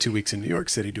haven't spent 2 weeks in New York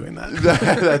City doing that.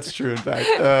 That's true, in fact.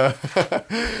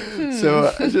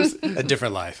 Just A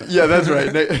different life. yeah, that's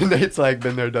right. Nate's like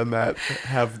been there, done that.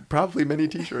 Have probably many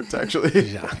T-shirts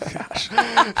actually. Yeah, gosh.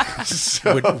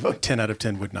 So 10 out of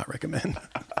 10 would not recommend.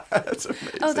 that's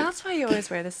amazing. Oh, that's why you always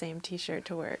wear the same T-shirt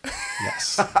to work.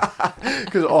 Yes,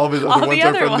 Because all of his all other the ones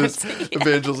other are from ones, this yeah.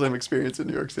 evangelism experience in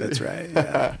New York City. that's right.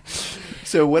 Yeah.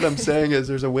 So what I'm saying is,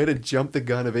 there's a way to jump the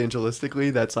gun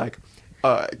evangelistically that's like.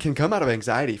 Can come out of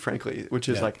anxiety, frankly, which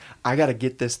is Yeah. like, I got to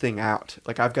get this thing out.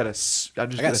 Like, I got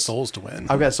souls to win.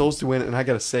 I've got souls to win, and I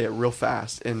got to say it real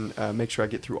fast and make sure I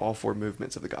get through all 4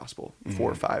 movements of the gospel,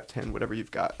 4, 5, 10, whatever you've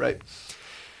got, right?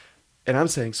 And I'm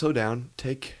saying, slow down,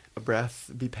 take a breath,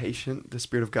 be patient. The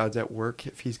Spirit of God's at work.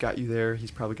 If He's got you there,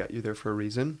 He's probably got you there for a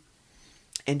reason.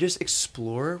 And just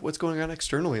explore what's going on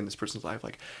externally in this person's life.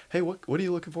 Like, hey, what are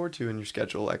you looking forward to in your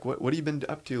schedule? Like, what have you been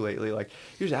up to lately? Like,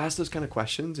 you just ask those kind of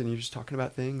questions, and you're just talking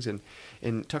about things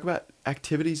and talk about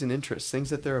activities and interests,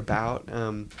 things that they're about.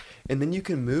 And then you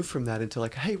can move from that into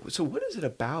like, hey, so what is it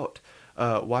about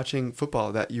watching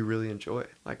football that you really enjoy?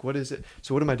 Like, what is it?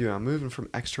 So what am I doing? I'm moving from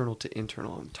external to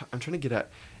internal. I'm trying to get at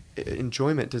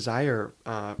enjoyment, desire,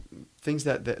 things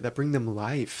that bring them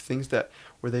life, things that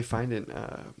where they find it,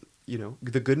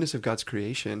 the goodness of God's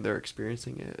creation, they're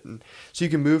experiencing it. And so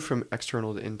you can move from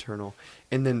external to internal.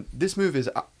 And then this move is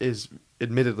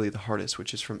admittedly the hardest,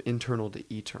 which is from internal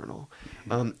to eternal.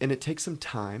 And it takes some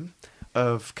time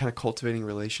of kind of cultivating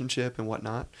relationship and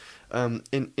whatnot. And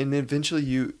eventually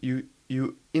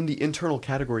you in the internal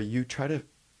category, you try to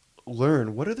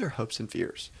learn what are their hopes and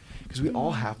fears, because we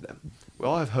all have them. We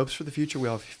all have hopes for the future. We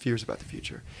all have fears about the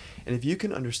future. And if you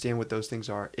can understand what those things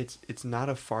are, it's not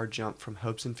a far jump from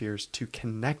hopes and fears to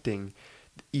connecting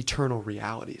eternal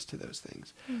realities to those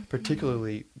things,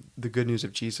 particularly the good news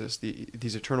of Jesus,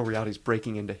 these eternal realities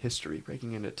breaking into history,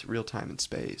 breaking into real time and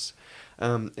space.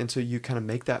 And so you kind of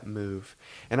make that move.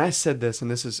 And I said this, and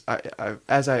this is,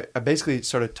 I basically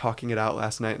started talking it out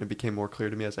last night, and it became more clear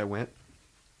to me as I went.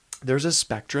 There's a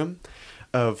spectrum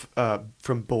of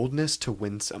from boldness to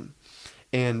winsome.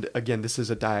 And again, this is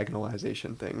a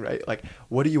diagonalization thing, right? Like,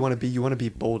 what do you want to be? You want to be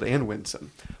bold and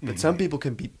winsome. But some people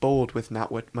can be bold with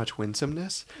not much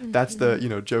winsomeness. That's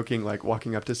the, joking, like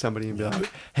walking up to somebody and be like,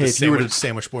 hey, if you were to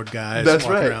sandwich board guys, that's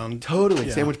walk right, around. totally,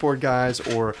 Yeah. sandwich board guys,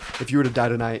 or if you were to die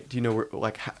tonight, do you know where,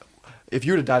 like, if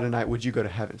you were to die tonight, would you go to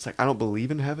heaven? It's like, I don't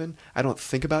believe in heaven. I don't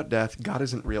think about death. God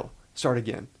isn't real. Start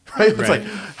again, right? It's Right. like,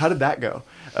 how did that go?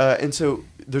 And so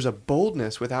there's a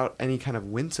boldness without any kind of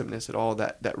winsomeness at all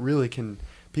that really can,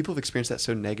 people have experienced that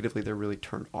so negatively, they're really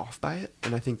turned off by it.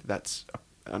 And I think that's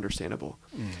understandable.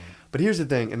 But here's the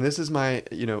thing, and this is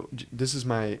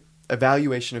my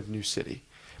evaluation of New City,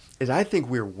 is I think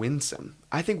we're winsome.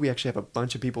 I think we actually have a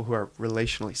bunch of people who are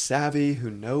relationally savvy, who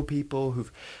know people,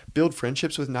 who've built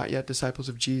friendships with not yet disciples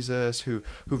of Jesus,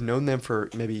 who've known them for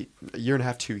maybe a year and a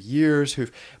half, 2 years,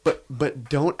 but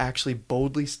don't actually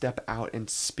boldly step out and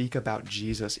speak about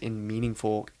Jesus in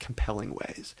meaningful, compelling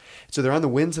ways. So they're on the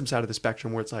winsome side of the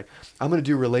spectrum where it's like, I'm going to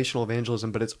do relational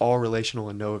evangelism, but it's all relational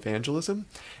and no evangelism.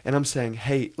 And I'm saying,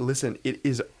 hey, listen, it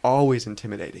is always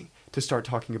intimidating to start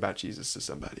talking about Jesus to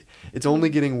somebody. It's only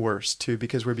getting worse too,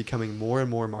 because we're becoming more and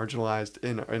more marginalized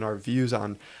in our views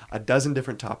on a dozen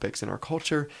different topics in our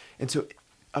culture. And so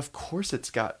of course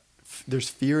there's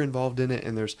fear involved in it,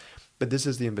 and But this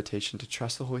is the invitation to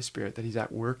trust the Holy Spirit, that he's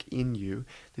at work in you,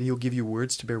 that he'll give you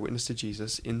words to bear witness to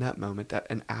Jesus in that moment, that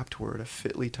an apt word, a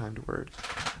fitly timed word,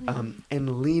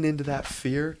 and lean into that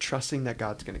fear, trusting that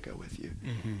God's going to go with you.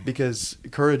 Because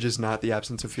courage is not the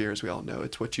absence of fear, as we all know.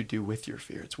 It's what you do with your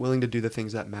fear. It's willing to do the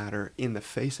things that matter in the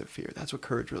face of fear. That's what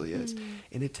courage really is.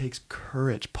 And it takes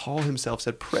courage. Paul himself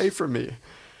said, pray for me.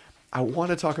 I want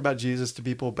to talk about Jesus to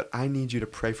people, but I need you to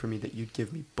pray for me that you'd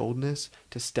give me boldness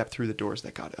to step through the doors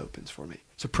that God opens for me.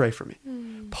 So pray for me.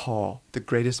 Paul, the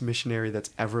greatest missionary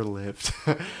that's ever lived,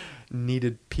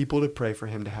 needed people to pray for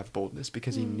him to have boldness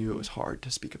because he knew it was hard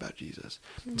to speak about Jesus.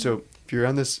 So if you're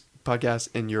on this podcast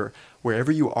and you're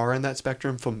wherever you are in that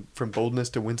spectrum from boldness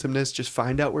to winsomeness, just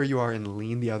find out where you are and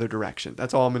lean the other direction.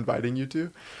 That's all I'm inviting you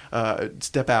to.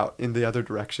 Step out in the other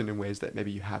direction in ways that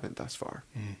maybe you haven't thus far.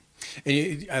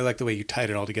 And I like the way you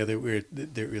tied it all together, where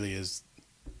there really is,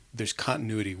 there's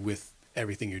continuity with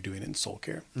everything you're doing in soul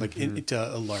care. Like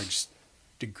to a large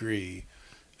degree,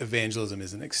 evangelism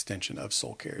is an extension of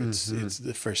soul care. It's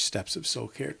the first steps of soul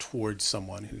care towards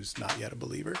someone who's not yet a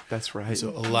believer. That's right. And so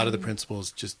a lot of the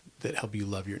principles just that help you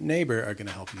love your neighbor are going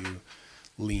to help you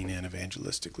lean in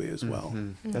evangelistically as well.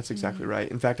 That's exactly right.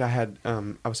 In fact, I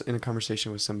was in a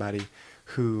conversation with somebody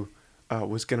who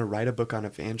was going to write a book on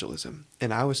evangelism,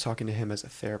 and I was talking to him as a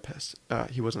therapist.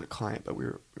 He wasn't a client, but we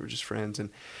were just friends,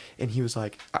 and he was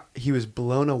like, he was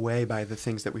blown away by the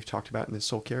things that we've talked about in the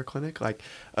soul care clinic, like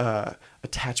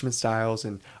attachment styles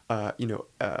and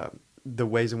the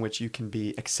ways in which you can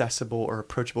be accessible or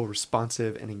approachable,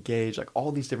 responsive, and engaged, like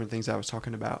all these different things I was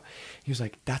talking about. He was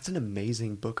like, that's an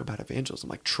amazing book about evangelism,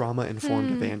 like trauma-informed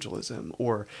evangelism.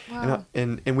 Or, wow.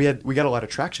 and we got a lot of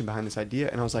traction behind this idea.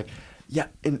 And I was like, yeah,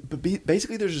 but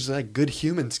basically there's just like good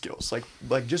human skills,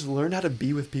 like just learn how to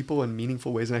be with people in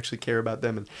meaningful ways and actually care about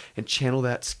them and channel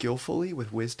that skillfully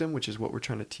with wisdom, which is what we're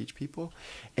trying to teach people.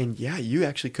 And yeah, you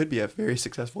actually could be a very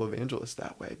successful evangelist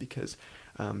that way, because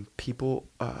people,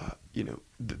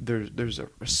 there's a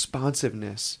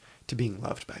responsiveness to being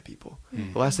loved by people.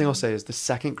 The last thing I'll say is the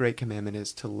second great commandment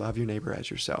is to love your neighbor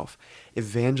as yourself.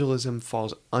 Evangelism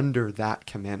falls under that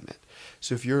commandment.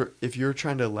 So if you're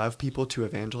trying to love people to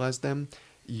evangelize them,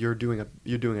 you're doing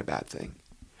a bad thing,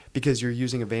 because you're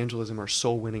using evangelism or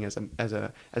soul winning as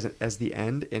the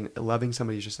end, and loving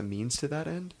somebody is just a means to that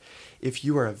end. If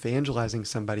you are evangelizing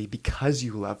somebody because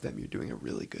you love them, you're doing a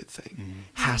really good thing.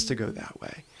 Has to go that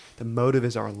way. The motive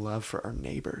is our love for our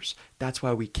neighbors. That's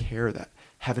why we care that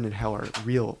heaven and hell are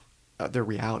real. They're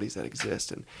realities that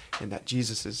exist, and that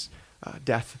Jesus'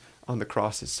 death on the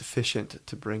cross is sufficient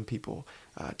to bring people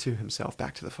to himself,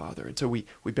 back to the Father. And so we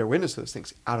bear witness to those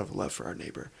things out of love for our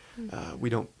neighbor. We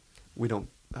don't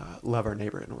love our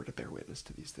neighbor in order to bear witness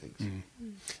to these things.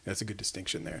 That's a good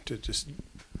distinction there, to just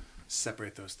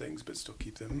separate those things but still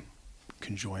keep them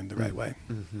conjoined the right way.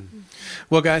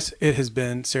 Well, guys, it has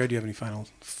been, Sarah, do you have any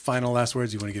final last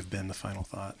words? You want to give Ben the final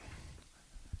thought?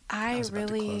 I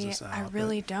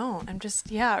really don't. I'm just,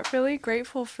 really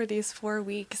grateful for these 4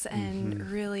 weeks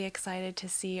and really excited to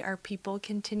see our people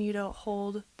continue to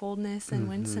hold boldness and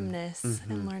winsomeness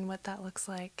and learn what that looks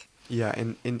like. Yeah,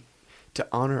 and to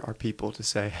honor our people, to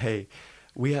say, hey,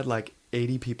 we had like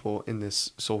 80 people in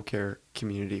this soul care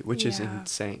community, which is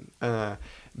insane,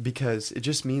 because it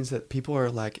just means that people are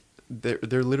like, they're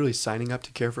literally signing up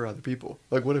to care for other people.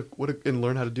 Like and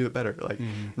learn how to do it better. Like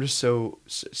I'm just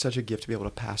such a gift to be able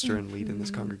to pastor and lead in this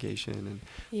congregation, and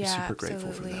I'm super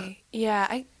grateful for that.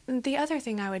 Yeah, the other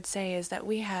thing I would say is that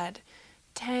we had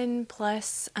 10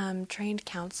 plus trained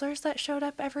counselors that showed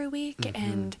up every week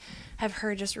and have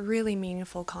heard just really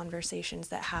meaningful conversations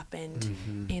that happened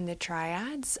in the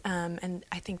triads, and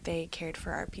I think they cared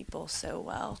for our people so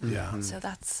well. So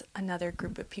that's another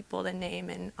group of people to name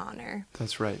and honor.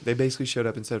 That's right. They basically showed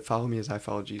up and said, follow me as I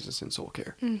follow Jesus in soul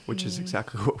care, which is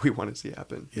exactly what we want to see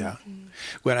happen.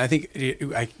 Well, I think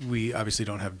we obviously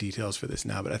don't have details for this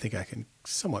now, but I think I can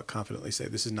somewhat confidently say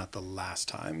this is not the last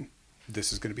time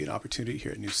this is going to be an opportunity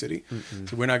here at New City.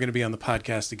 So we're not going to be on the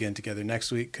podcast again together next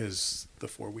week because the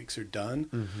 4 weeks are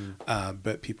done.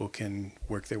 But people can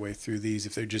work their way through these.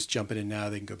 If they're just jumping in now,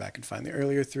 they can go back and find the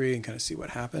earlier 3 and kind of see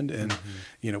what happened. And,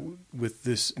 with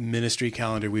this ministry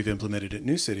calendar we've implemented at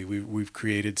New City, we've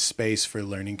created space for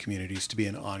learning communities to be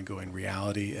an ongoing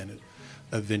reality, and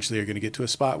eventually are going to get to a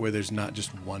spot where there's not just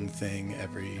one thing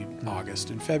every August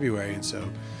and February. And so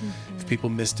if people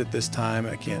missed it this time,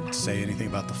 I can't say anything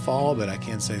about the fall, but I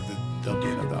can say that there'll be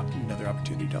another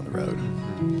opportunity down the road.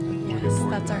 Yes,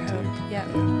 that's our hope. Yeah.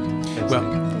 Well,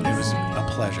 it was a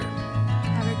pleasure.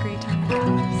 Have a great time.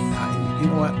 You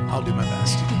know what? I'll do my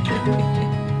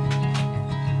best.